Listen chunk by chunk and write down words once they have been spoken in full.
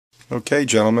Okay,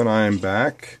 gentlemen, I am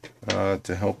back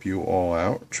to help you all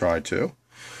out. Try to.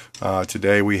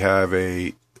 Today we have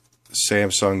a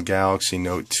Samsung Galaxy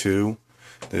Note 2.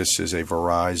 This is a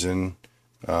Verizon.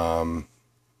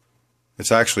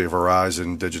 It's actually a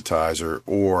Verizon digitizer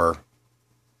or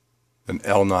an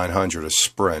L900, a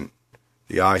Sprint.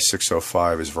 The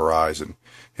i605 is Verizon.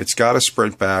 It's got a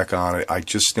Sprint back on it. I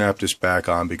just snapped this back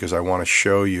on because I want to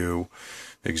show you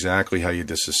exactly how you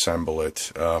disassemble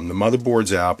it. The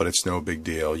motherboard's out, but it's no big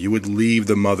deal. You would leave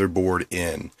the motherboard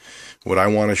in. What I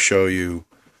want to show you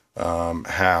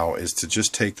how is to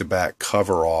just take the back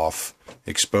cover off,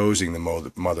 exposing the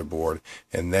motherboard,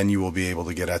 and then you will be able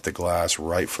to get at the glass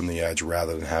right from the edge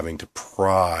rather than having to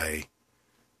pry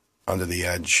under the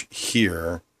edge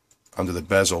here, under the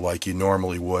bezel like you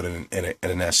normally would in an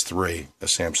S3, a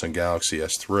Samsung Galaxy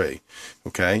S3.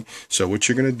 Okay, so what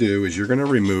you're going to do is you're going to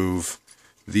remove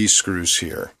these screws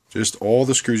here, just all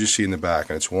the screws you see in the back,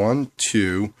 and it's 1,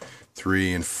 2,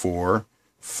 3, and 4,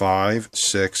 5,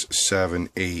 6, 7,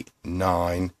 8,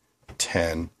 9,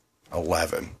 10,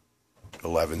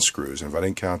 11 screws. And if I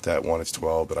didn't count that one, it's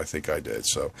 12, but I think I did.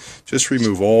 So just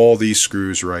remove all these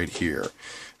screws right here.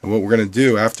 And what we're going to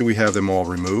do after we have them all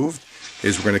removed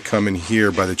is we're going to come in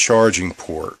here by the charging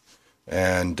port.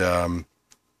 And you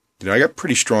know, I got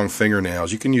pretty strong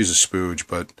fingernails. You can use a spooge,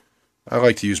 but I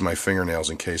like to use my fingernails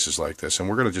in cases like this. And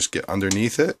we're going to just get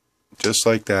underneath it, just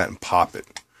like that, and pop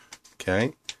it.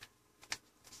 Okay?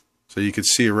 So you can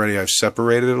see already I've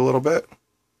separated it a little bit.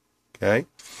 Okay?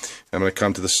 I'm going to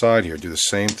come to the side here, do the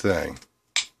same thing.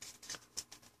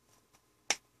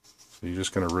 So you're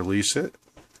just going to release it.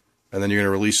 And then you're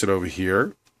going to release it over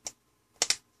here.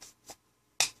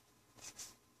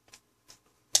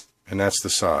 And that's the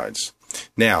sides.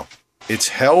 Now, it's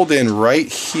held in right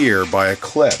here by a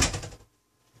clip.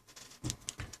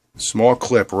 Small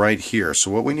clip right here.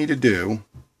 So what we need to do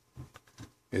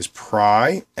is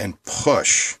pry and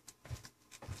push.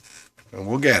 And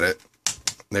we'll get it.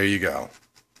 There you go.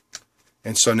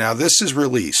 And so now this is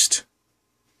released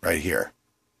right here.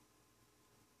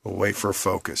 We'll wait for a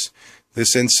focus.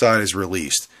 This inside is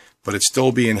released, but it's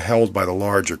still being held by the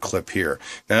larger clip here.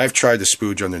 Now I've tried the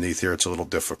spooge underneath here. It's a little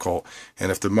difficult.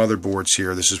 And if the motherboard's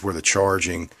here, this is where the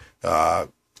charging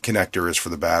connector is for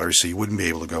the battery, so you wouldn't be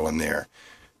able to go in there.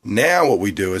 Now what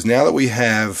we do is, now that we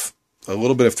have a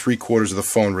little bit of 3/4 of the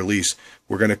phone released,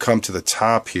 we're going to come to the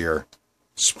top here,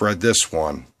 spread this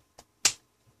one,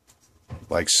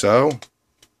 like so,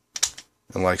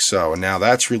 and like so. And now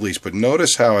that's released, but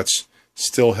notice how it's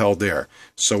still held there.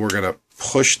 So we're going to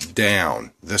push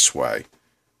down this way,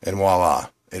 and voila,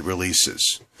 it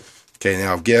releases. Okay,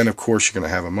 now again, of course, you're going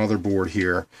to have a motherboard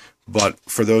here, but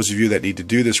for those of you that need to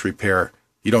do this repair,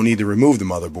 you don't need to remove the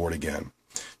motherboard again.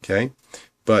 Okay,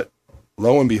 but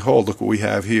lo and behold, look what we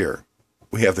have here.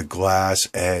 We have the glass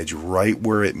edge right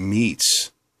where it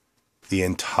meets the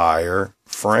entire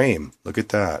frame. Look at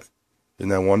that. Isn't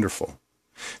that wonderful?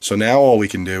 So now all we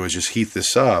can do is just heat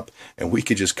this up, and we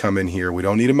could just come in here. We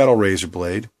don't need a metal razor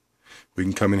blade. We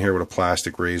can come in here with a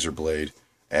plastic razor blade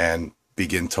and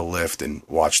begin to lift and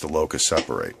watch the LOCA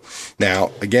separate.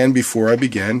 Now, again, before I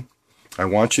begin, I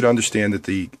want you to understand that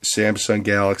the Samsung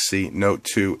Galaxy Note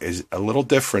 2 is a little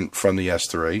different from the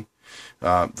S3.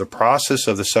 The process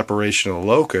of the separation of the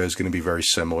LOCA is going to be very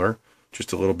similar,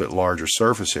 just a little bit larger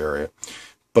surface area,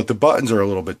 but the buttons are a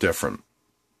little bit different.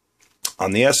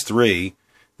 On the S3,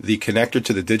 the connector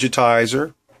to the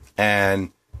digitizer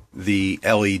and the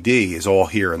LED is all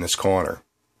here in this corner.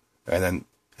 And then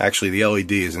actually the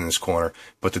LED is in this corner,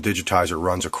 but the digitizer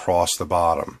runs across the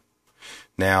bottom.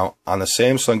 Now, on the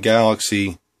Samsung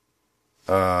Galaxy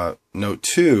Note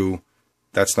 2,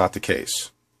 that's not the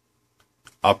case.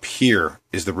 Up here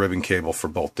is the ribbon cable for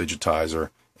both digitizer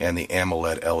and the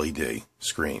AMOLED LED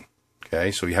screen. Okay,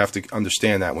 so you have to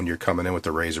understand that when you're coming in with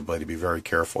the razor blade, to be very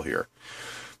careful here.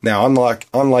 Now, unlike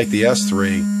the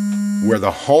S3, where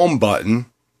the home button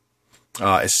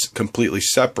is completely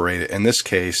separated, in this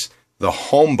case, the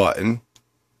home button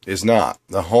is not.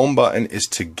 The home button is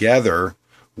together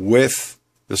with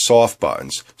the soft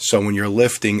buttons. So when you're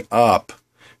lifting up,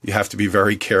 you have to be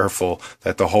very careful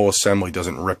that the whole assembly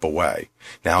doesn't rip away.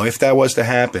 Now, if that was to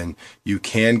happen, you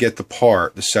can get the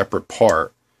part, the separate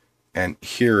part, and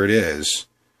here it is.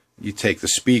 You take the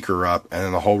speaker up, and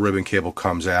then the whole ribbon cable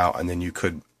comes out, and then you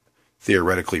could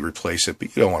theoretically replace it,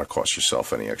 but you don't want to cost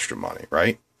yourself any extra money,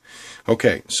 right?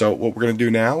 Okay, so what we're going to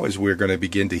do now is we're going to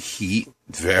begin to heat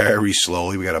very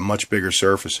slowly. We got a much bigger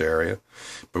surface area,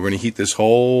 but we're going to heat this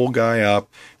whole guy up,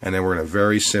 and then we're going to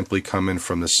very simply come in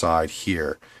from the side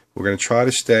here. We're going to try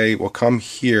to stay, we'll come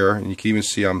here, and you can even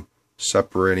see I'm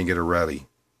separating it already,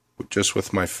 just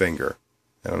with my finger.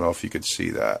 I don't know if you could see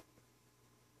that.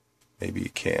 Maybe you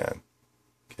can.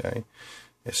 Okay.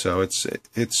 So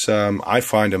I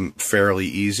find them fairly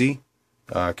easy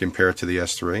compared to the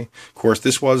S3. Of course,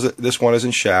 this one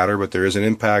isn't shatter, but there is an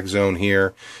impact zone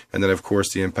here, and then of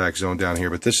course the impact zone down here.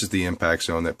 But this is the impact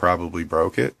zone that probably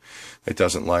broke it. It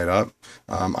doesn't light up.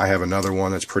 I have another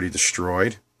one that's pretty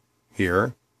destroyed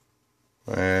here,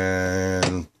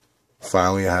 and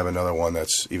finally I have another one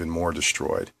that's even more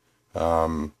destroyed.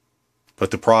 But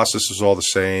the process is all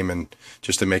the same, and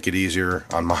just to make it easier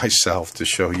on myself to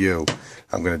show you,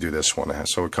 I'm going to do this one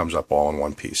so it comes up all in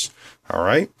one piece. All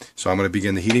right, so I'm going to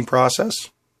begin the heating process.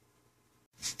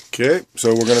 Okay, so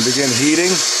we're going to begin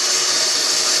heating.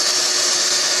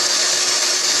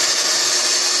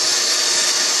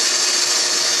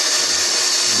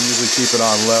 Usually keep it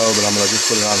on low, but I'm going to just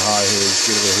put it on high here. Just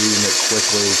get it heating it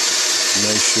quickly.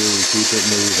 Make sure we keep it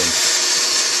moving.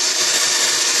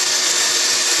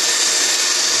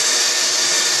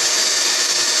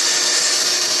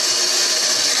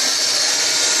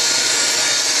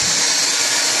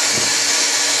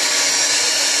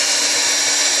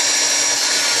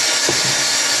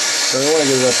 So I want to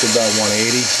get it up to about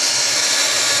 180.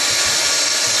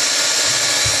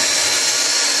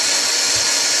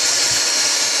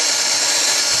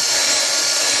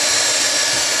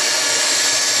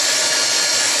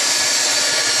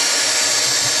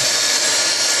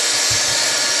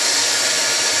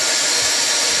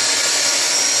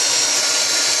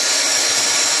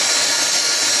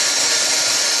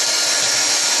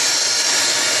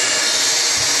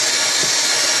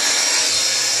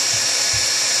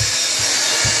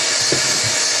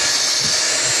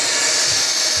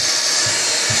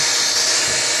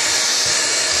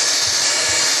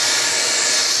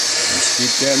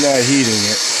 Keep getting that heating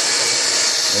it,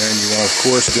 and you want to, of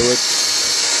course, do it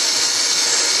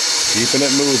keeping it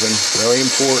moving. Very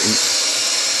important.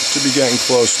 Should be getting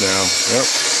close now.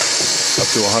 Yep, up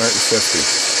to 150.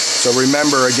 So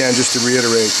remember, again, just to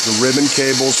reiterate, the ribbon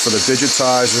cables for the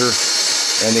digitizer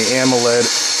and the AMOLED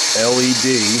LED,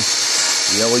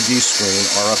 the LED screen,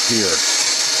 are up here,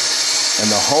 and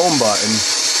the home button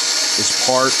is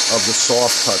part of the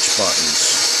soft touch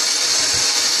buttons.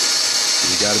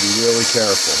 You got to be really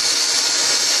careful.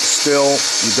 Still,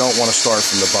 you don't want to start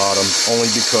from the bottom, only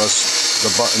because the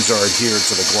buttons are adhered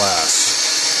to the glass.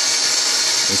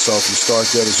 And so if you start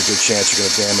there, there's a good chance you're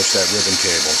going to damage that ribbon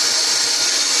cable.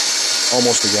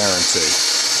 Almost a guarantee.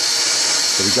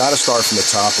 So we got to start from the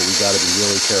top, but we got to be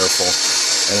really careful.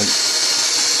 And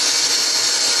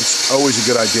it's always a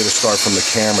good idea to start from the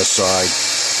camera side.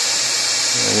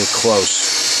 And we're close.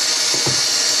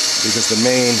 Because the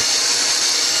main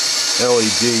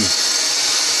LED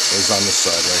is on this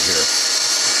side right here.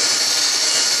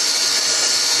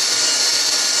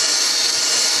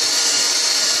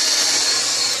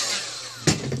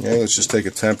 Okay, let's just take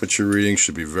a temperature reading.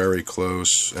 Should be very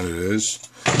close, and it is.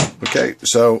 Okay,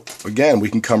 so again, we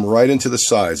can come right into the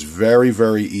sides. Very,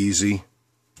 very easy.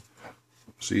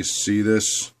 So you see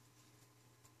this?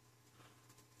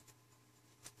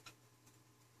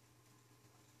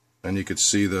 And you could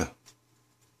see the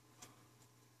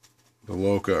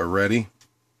LOCA already.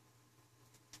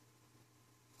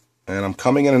 And I'm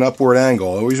coming in an upward angle.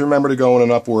 Always remember to go in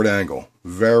an upward angle.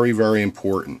 Very, very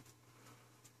important.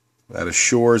 That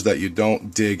assures that you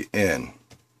don't dig in.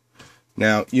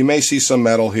 Now, you may see some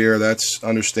metal here. That's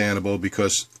understandable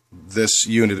because this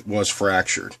unit was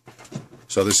fractured.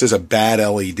 So this is a bad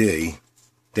LED,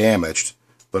 damaged,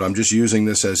 but I'm just using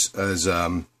this as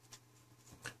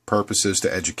purposes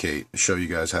to educate, to show you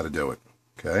guys how to do it.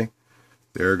 Okay?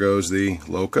 There goes the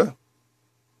LOCA.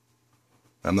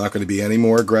 I'm not going to be any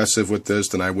more aggressive with this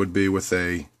than I would be with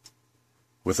a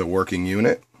working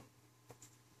unit.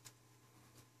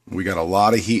 We got a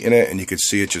lot of heat in it, and you can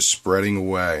see it just spreading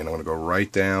away. And I'm going to go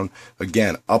right down.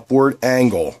 Again, upward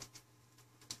angle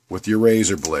with your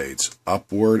razor blades.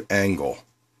 Upward angle.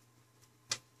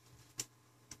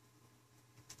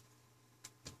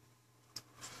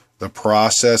 The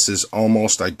process is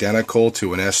almost identical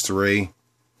to an S3.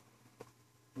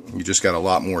 You just got a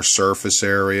lot more surface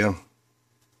area.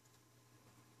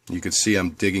 You can see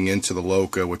I'm digging into the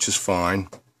LOCA, which is fine.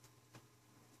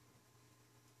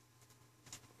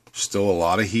 Still a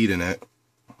lot of heat in it.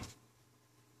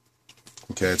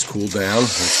 Okay, it's cooled down.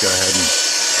 Let's go ahead and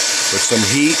put some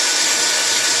heat.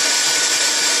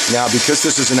 Now, because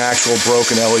this is an actual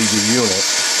broken LED unit,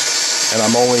 and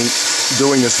I'm only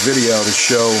doing this video to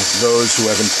show those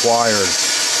who have inquired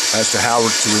as to how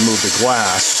to remove the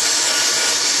glass,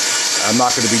 I'm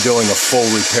not going to be doing a full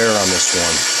repair on this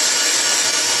one.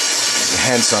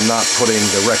 Hence, I'm not putting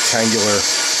the rectangular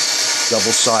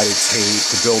double-sided tape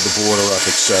to build the border up,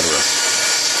 etc.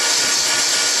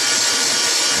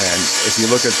 And if you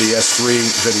look at the S3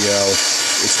 video,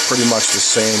 it's pretty much the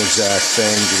same exact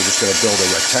thing. You're just going to build a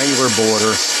rectangular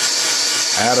border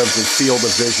out of the field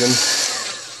of vision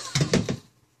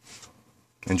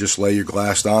and just lay your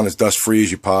glass down as dust-free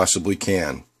as you possibly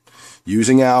can.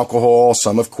 Using alcohol,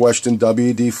 some have questioned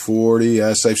WD-40.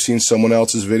 Yes, I've seen someone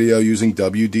else's video using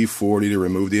WD-40 to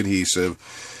remove the adhesive.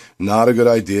 Not a good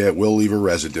idea. It will leave a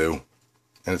residue,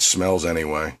 and it smells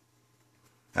anyway.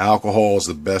 Alcohol is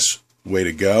the best way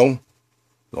to go,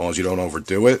 as long as you don't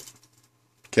overdo it.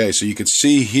 Okay, so you can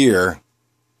see here,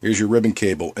 here's your ribbon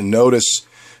cable, and notice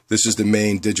this is the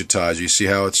main digitizer. You see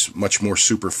how it's much more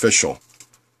superficial.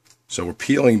 So we're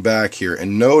peeling back here,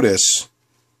 and notice,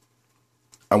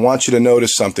 I want you to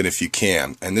notice something if you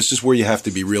can, and this is where you have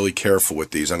to be really careful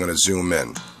with these. I'm going to zoom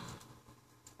in.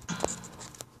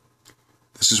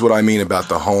 This is what I mean about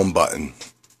the home button.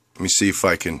 Let me see if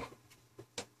I can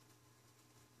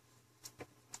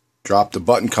drop. The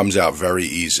button comes out very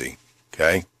easy,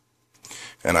 okay?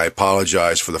 And I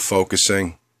apologize for the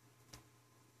focusing.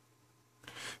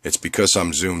 It's because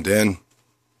I'm zoomed in.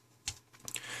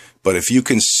 But if you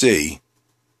can see,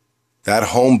 that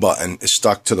home button is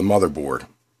stuck to the motherboard,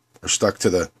 or stuck to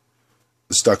the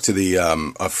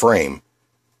frame.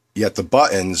 Yet the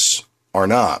buttons are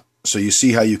not. So you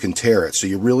see how you can tear it. So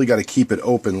you really got to keep it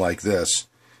open like this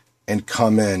and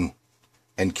come in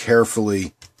and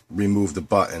carefully remove the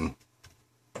button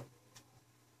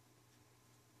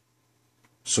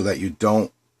so that you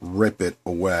don't rip it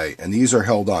away. And these are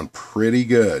held on pretty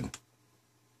good.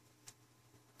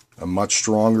 A much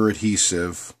stronger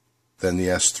adhesive than the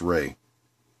S3.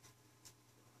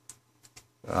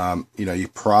 You know, you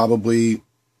probably,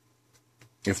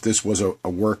 if this was a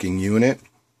working unit,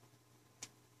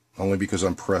 only because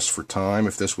I'm pressed for time,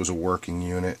 if this was a working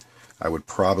unit, I would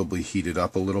probably heat it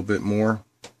up a little bit more.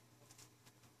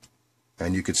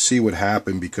 And you could see what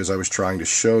happened because I was trying to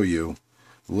show you.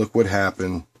 Look what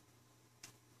happened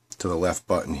to the left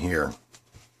button here.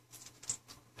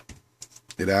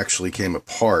 It actually came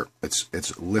apart.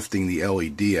 It's lifting the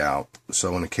LED out.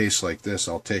 So in a case like this,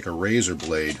 I'll take a razor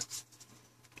blade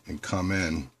and come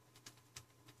in.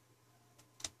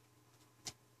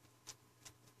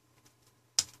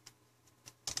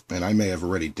 And I may have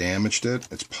already damaged it.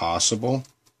 It's possible.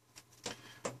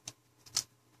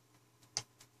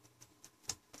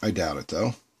 I doubt it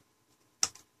though.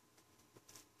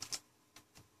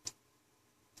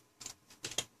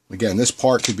 Again, this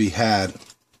part could be had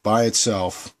by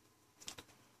itself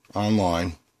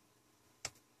online.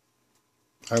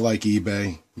 I like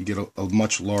eBay. You get a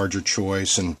much larger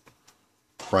choice and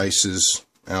prices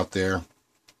out there.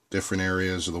 Different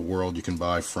areas of the world you can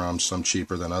buy from, some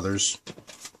cheaper than others.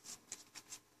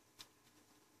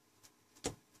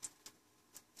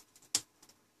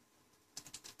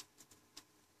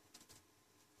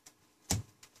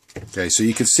 Okay, so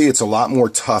you can see it's a lot more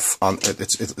tough on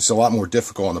it's a lot more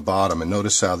difficult on the bottom, and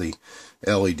notice how the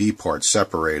LED part's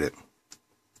separated.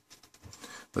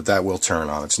 But that will turn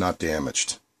on. It's not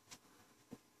damaged.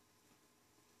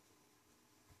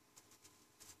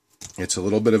 It's a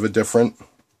little bit of a different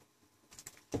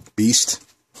beast.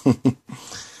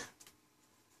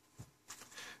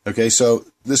 Okay, so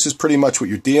this is pretty much what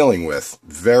you're dealing with.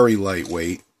 Very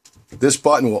lightweight. This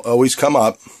button will always come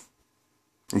up.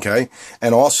 Okay,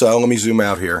 and also, let me zoom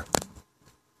out here.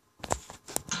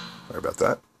 Sorry about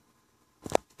that.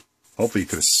 Hopefully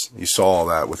you saw all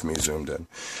that with me zoomed in.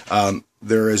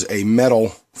 There is a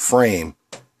metal frame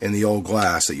in the old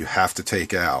glass that you have to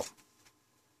take out.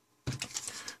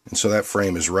 And so that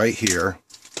frame is right here.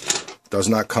 Does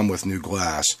not come with new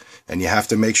glass. And you have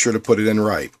to make sure to put it in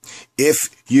right. If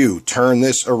you turn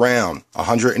this around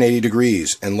 180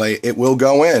 degrees and it will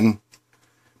go in.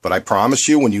 But I promise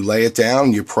you, when you lay it down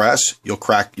and you press, you'll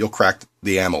crack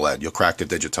the AMOLED. You'll crack the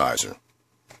digitizer.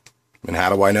 And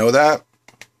how do I know that?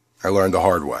 I learned the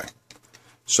hard way.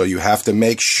 So you have to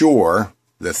make sure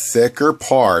the thicker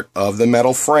part of the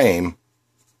metal frame,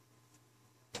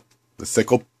 the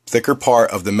thicker part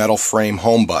of the metal frame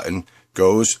home button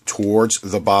goes towards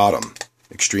the bottom.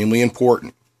 Extremely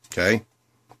important, okay?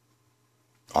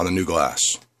 On the new glass.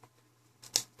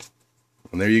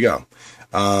 And there you go.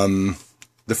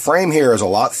 The frame here is a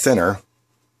lot thinner.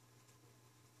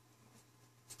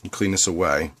 Clean this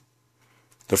away.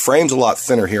 The frame's a lot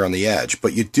thinner here on the edge,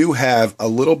 but you do have a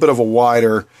little bit of a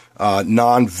wider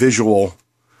non-visual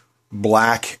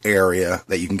black area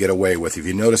that you can get away with. If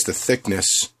you notice the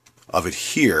thickness of it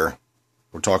here,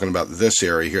 we're talking about this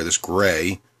area here, this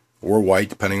gray or white,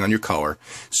 depending on your color.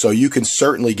 So you can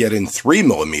certainly get in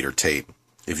 3mm tape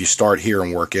if you start here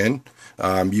and work in.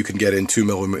 you can get in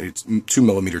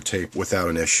 2mm tape without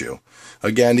an issue.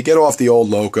 Again, to get off the old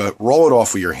LOCA, roll it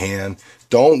off with your hand.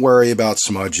 Don't worry about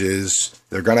smudges.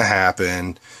 They're going to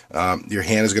happen. Your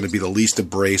hand is going to be the least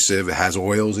abrasive. It has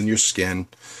oils in your skin.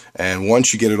 And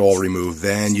once you get it all removed,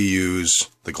 then you use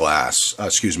the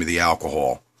the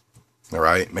alcohol. All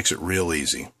right? Makes it real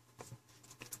easy.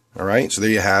 All right? So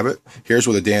there you have it. Here's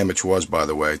where the damage was, by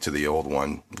the way, to the old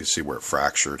one. You can see where it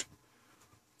fractured.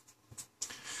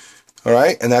 All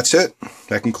right, and that's it.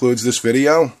 That concludes this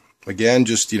video. Again,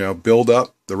 just, build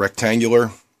up the rectangular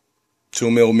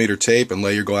 2mm tape and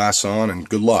lay your glass on, and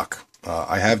good luck.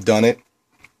 I have done it.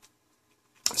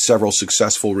 Several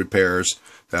successful repairs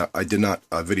that I did not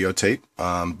videotape,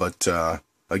 but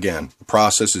again, the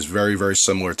process is very, very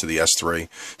similar to the S3,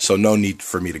 so no need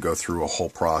for me to go through a whole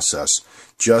process.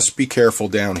 Just be careful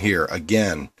down here.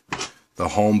 Again, the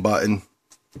home button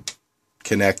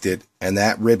connected, and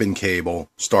that ribbon cable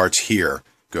starts here,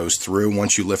 goes through.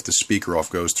 Once you lift the speaker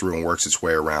off, goes through and works its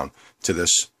way around to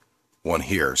this one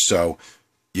here. So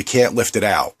you can't lift it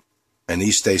out, and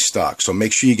these stay stuck. So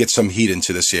make sure you get some heat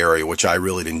into this area, which I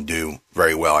really didn't do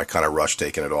very well. I kind of rushed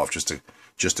taking it off just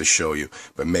to show you.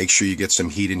 But make sure you get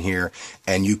some heat in here,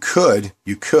 and you could,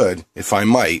 if I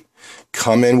might,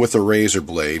 come in with a razor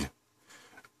blade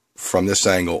from this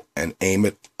angle and aim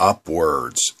it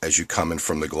upwards as you come in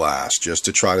from the glass, just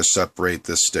to try to separate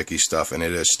this sticky stuff. And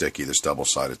it is sticky, this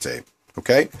double-sided tape.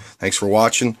 Okay? Thanks for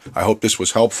watching. I hope this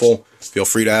was helpful. Feel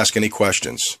free to ask any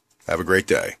questions. Have a great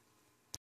day.